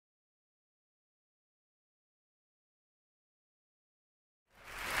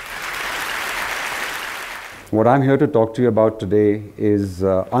What I'm here to talk to you about today is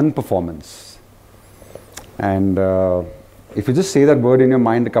unperformance. And if you just say that word in your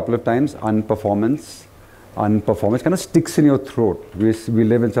mind a couple of times, unperformance, unperformance, kind of sticks in your throat. We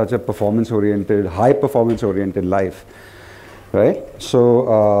live in such a performance-oriented, high performance-oriented life, right?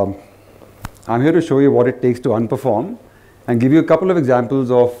 So I'm here to show you what it takes to unperform and give you a couple of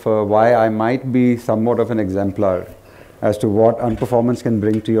examples of why I might be somewhat of an exemplar as to what unperformance can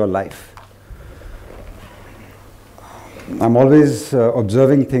bring to your life. I'm always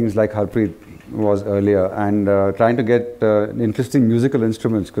observing things like Harpreet was earlier and trying to get interesting musical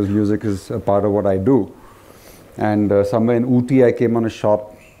instruments, because music is a part of what I do. And somewhere in Ooty I came on a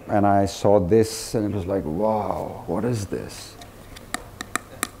shop and I saw this and it was like, wow, what is this?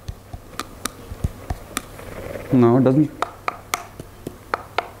 No, it doesn't.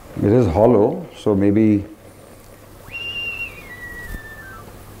 It is hollow, so maybe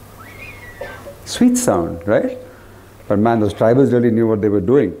sweet sound, right? But man, those tribals really knew what they were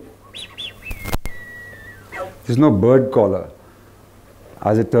doing. There's no bird caller.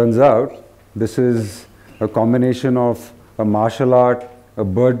 As it turns out, this is a combination of a martial art, a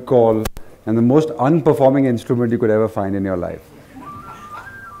bird call, and the most unperforming instrument you could ever find in your life.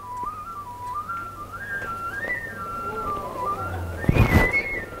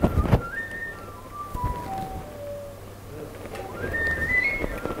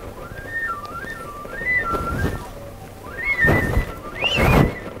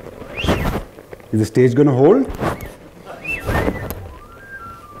 Is the stage going to hold?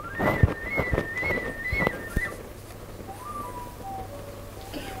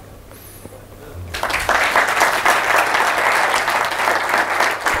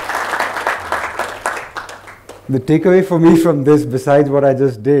 The takeaway for me from this, besides what I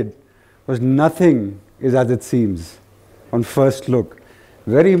just did, was nothing is as it seems on first look.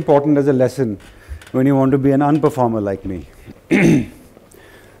 Very important as a lesson when you want to be an unperformer like me.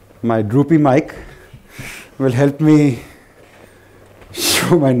 My droopy mic will help me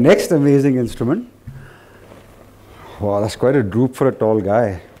show my next amazing instrument. Wow, that's quite a droop for a tall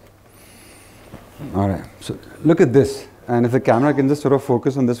guy. All right, so look at this. And if the camera can just sort of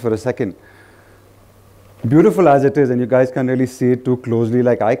focus on this for a second. Beautiful as it is, and you guys can't really see it too closely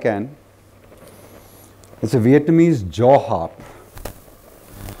like I can. It's a Vietnamese jaw harp.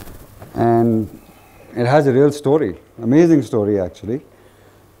 And it has a real story, amazing story actually.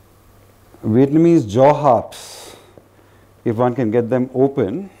 Vietnamese jaw harps, if one can get them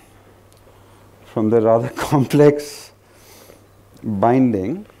open from the rather complex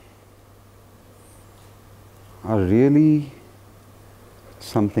binding, are really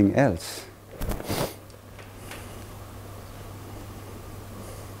something else.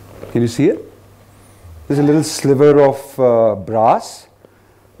 Can you see it? There's a little sliver of brass.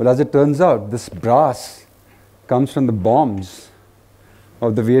 Well, as it turns out, this brass comes from the bombs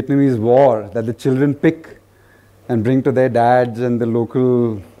of the Vietnamese war that the children pick and bring to their dads and the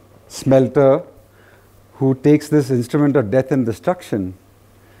local smelter, who takes this instrument of death and destruction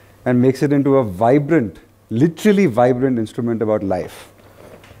and makes it into a vibrant, literally vibrant instrument about life.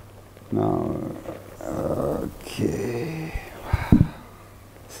 Now, okay.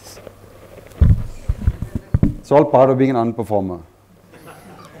 It's all part of being an unperformer.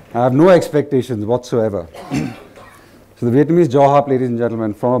 I have no expectations whatsoever. So the Vietnamese jaw harp, ladies and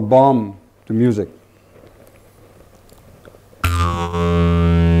gentlemen, from a bomb to music.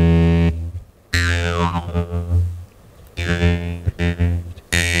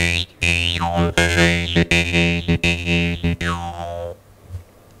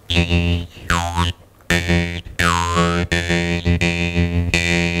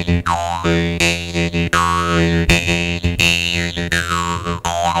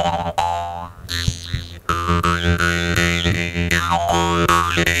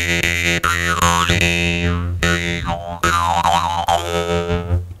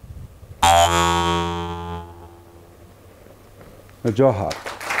 The jaw harp.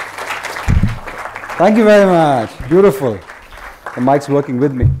 Thank you very much. Beautiful. The mic's working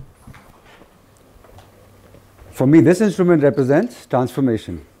with me. For me, this instrument represents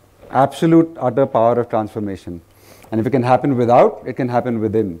transformation. Absolute, utter power of transformation. And if it can happen without, it can happen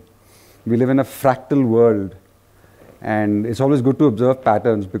within. We live in a fractal world. And it's always good to observe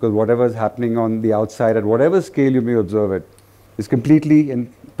patterns, because whatever is happening on the outside, at whatever scale you may observe it, is completely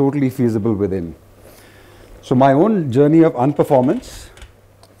and totally feasible within. So my own journey of unperformance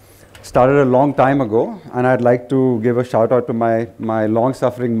started a long time ago, and I'd like to give a shout out to my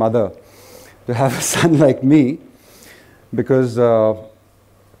long-suffering mother to have a son like me, because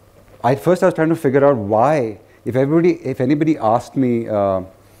first I was trying to figure out why, if anybody asked me to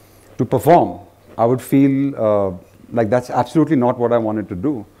perform, I would feel like that's absolutely not what I wanted to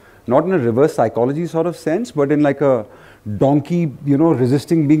do. Not in a reverse psychology sort of sense, but in like a donkey,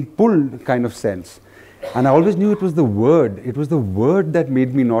 resisting being pulled kind of sense. And I always knew it was the word. It was the word that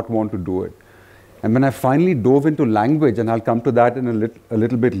made me not want to do it. And when I finally dove into language, and I'll come to that in a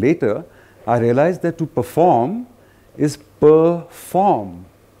little bit later, I realized that to perform is perform,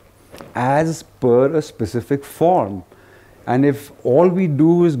 as per a specific form. And if all we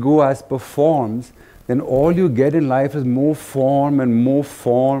do is go as per forms, then all you get in life is more form and more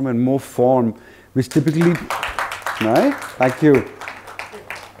form and more form, which typically, right? Thank you.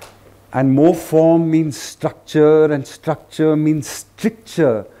 And more form means structure, and structure means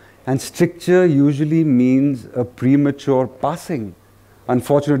stricture. And stricture usually means a premature passing.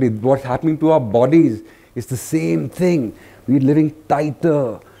 Unfortunately, what's happening to our bodies is the same thing. We're living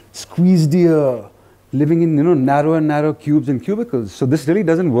tighter, squeezed here, living in narrow and narrow cubes and cubicles. So this really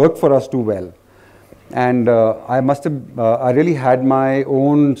doesn't work for us too well. And I really had my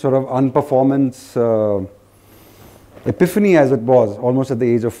own sort of unperformance epiphany, as it was, almost at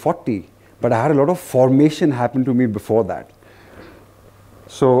the age of 40. But I had a lot of formation happen to me before that.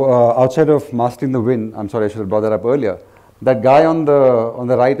 So outside of mastering the wind, I'm sorry, I should have brought that up earlier. That guy on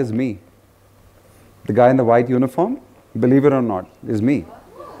the right is me. The guy in the white uniform, believe it or not, is me.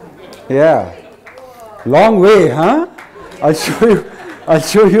 Yeah. Long way, huh? I'll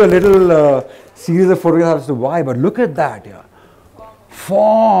show you a little series of photographs as to why, but look at that, yeah.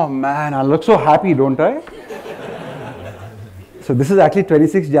 Form, man, I look so happy, don't I? So this is actually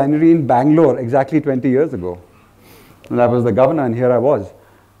 26th January in Bangalore, exactly 20 years ago. And I was the governor, and here I was.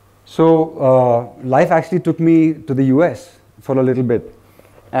 So life actually took me to the US for a little bit.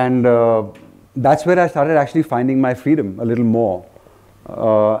 And that's where I started actually finding my freedom a little more.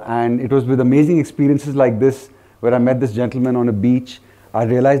 And it was with amazing experiences like this, where I met this gentleman on a beach. I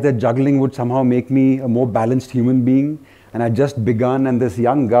realized that juggling would somehow make me a more balanced human being. And I just begun, and this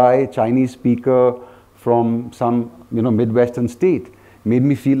young guy, Chinese speaker from some Midwestern state, made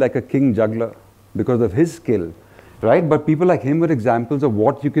me feel like a king juggler because of his skill. Right? But people like him were examples of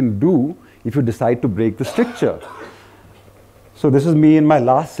what you can do if you decide to break the stricture. So this is me in my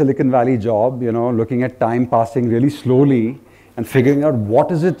last Silicon Valley job, looking at time passing really slowly and figuring out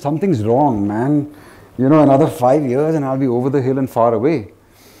what is it, something's wrong, man. Another 5 years and I'll be over the hill and far away.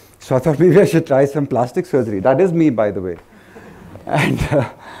 So I thought maybe I should try some plastic surgery. That is me, by the way. And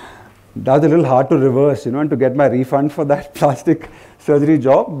that was a little hard to reverse, and to get my refund for that plastic surgery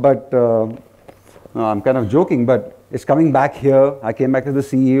job, but no, I'm kind of joking, but it's coming back here. I came back as the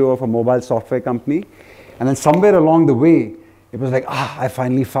CEO of a mobile software company. And then somewhere along the way, it was like, I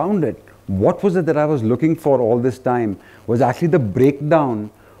finally found it. What was it that I was looking for all this time? Was actually the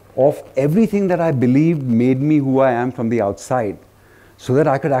breakdown of everything that I believed made me who I am from the outside, so that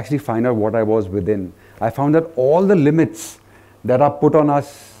I could actually find out what I was within. I found that all the limits that are put on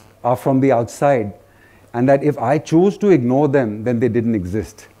us are from the outside, and that if I chose to ignore them, then they didn't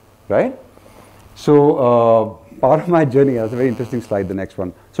exist, right? So part of my journey, that's a very interesting slide, the next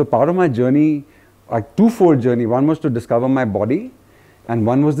one. So part of my journey, a twofold journey, one was to discover my body, and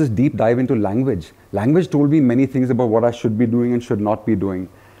one was this deep dive into language. Language told me many things about what I should be doing and should not be doing.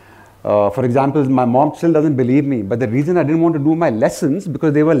 For example, my mom still doesn't believe me, but the reason I didn't want to do my lessons,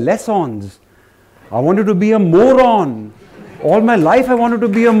 because they were lessons. I wanted to be a moron. All my life I wanted to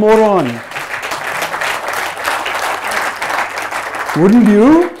be a moron. Wouldn't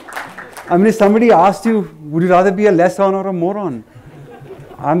you? I mean, if somebody asked you, would you rather be a lesson or a moron?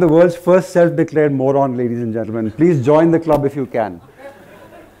 I'm the world's first self-declared moron, ladies and gentlemen. Please join the club if you can.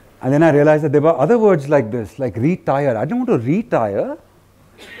 And then I realized that there were other words like this, like retire. I didn't want to retire.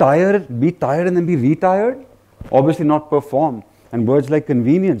 Be tired and then be retired. Obviously not perform. And words like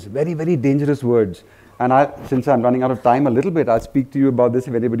convenience, very, very dangerous words. And since I'm running out of time a little bit, I'll speak to you about this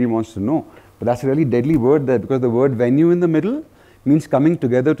if anybody wants to know. But that's a really deadly word there, because the word venue in the middle means coming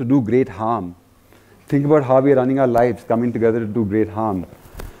together to do great harm. Think about how we are running our lives, coming together to do great harm.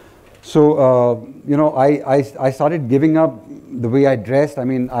 So, I started giving up the way I dressed. I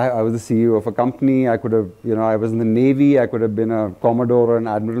mean, I was the CEO of a company. I could have, I was in the Navy. I could have been a Commodore or an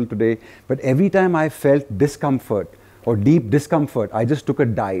Admiral today. But every time I felt discomfort or deep discomfort, I just took a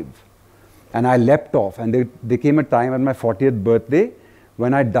dive. And I leapt off. And there came a time at my 40th birthday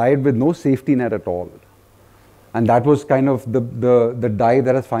when I dived with no safety net at all. And that was kind of the dive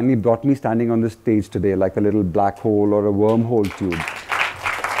that has finally brought me standing on this stage today, like a little black hole or a wormhole tube.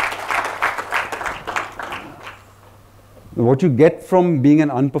 What you get from being an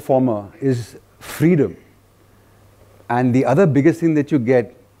unperformer is freedom. And the other biggest thing that you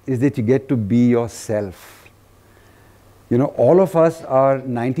get is that you get to be yourself. You know, all of us are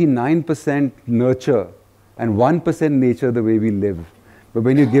 99% nurture and 1% nature the way we live. But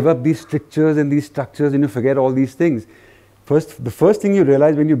when you give up these strictures and these structures and you forget all these things, the first thing you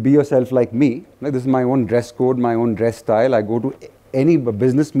realize when you be yourself like me, like this is my own dress code, my own dress style, I go to any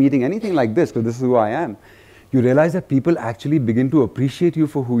business meeting, anything like this, because this is who I am, you realize that people actually begin to appreciate you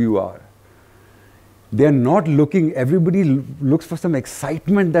for who you are. They're not looking, everybody looks for some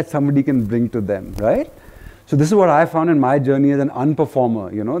excitement that somebody can bring to them, right? So this is what I found in my journey as an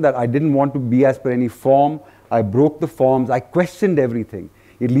unperformer, you know, that I didn't want to be as per any form. I broke the forms, I questioned everything.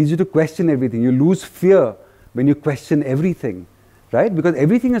 It leads you to question everything. You lose fear when you question everything, right? Because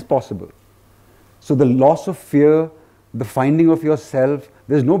everything is possible. So the loss of fear, the finding of yourself,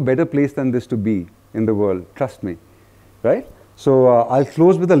 there's no better place than this to be in the world, trust me, right? So I'll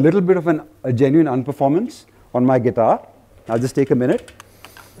close with a little bit of a genuine unperformance on my guitar. I'll just take a minute.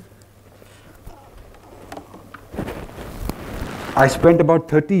 I spent about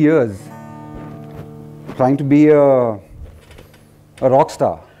 30 years trying to be a rock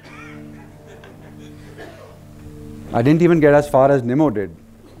star. I didn't even get as far as Nemo did,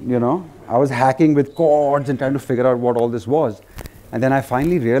 you know. I was hacking with chords and trying to figure out what all this was. And then I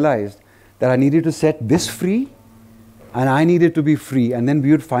finally realized that I needed to set this free and I needed to be free. And then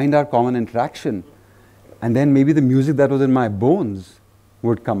we would find our common interaction. And then maybe the music that was in my bones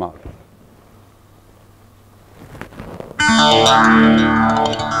would come out.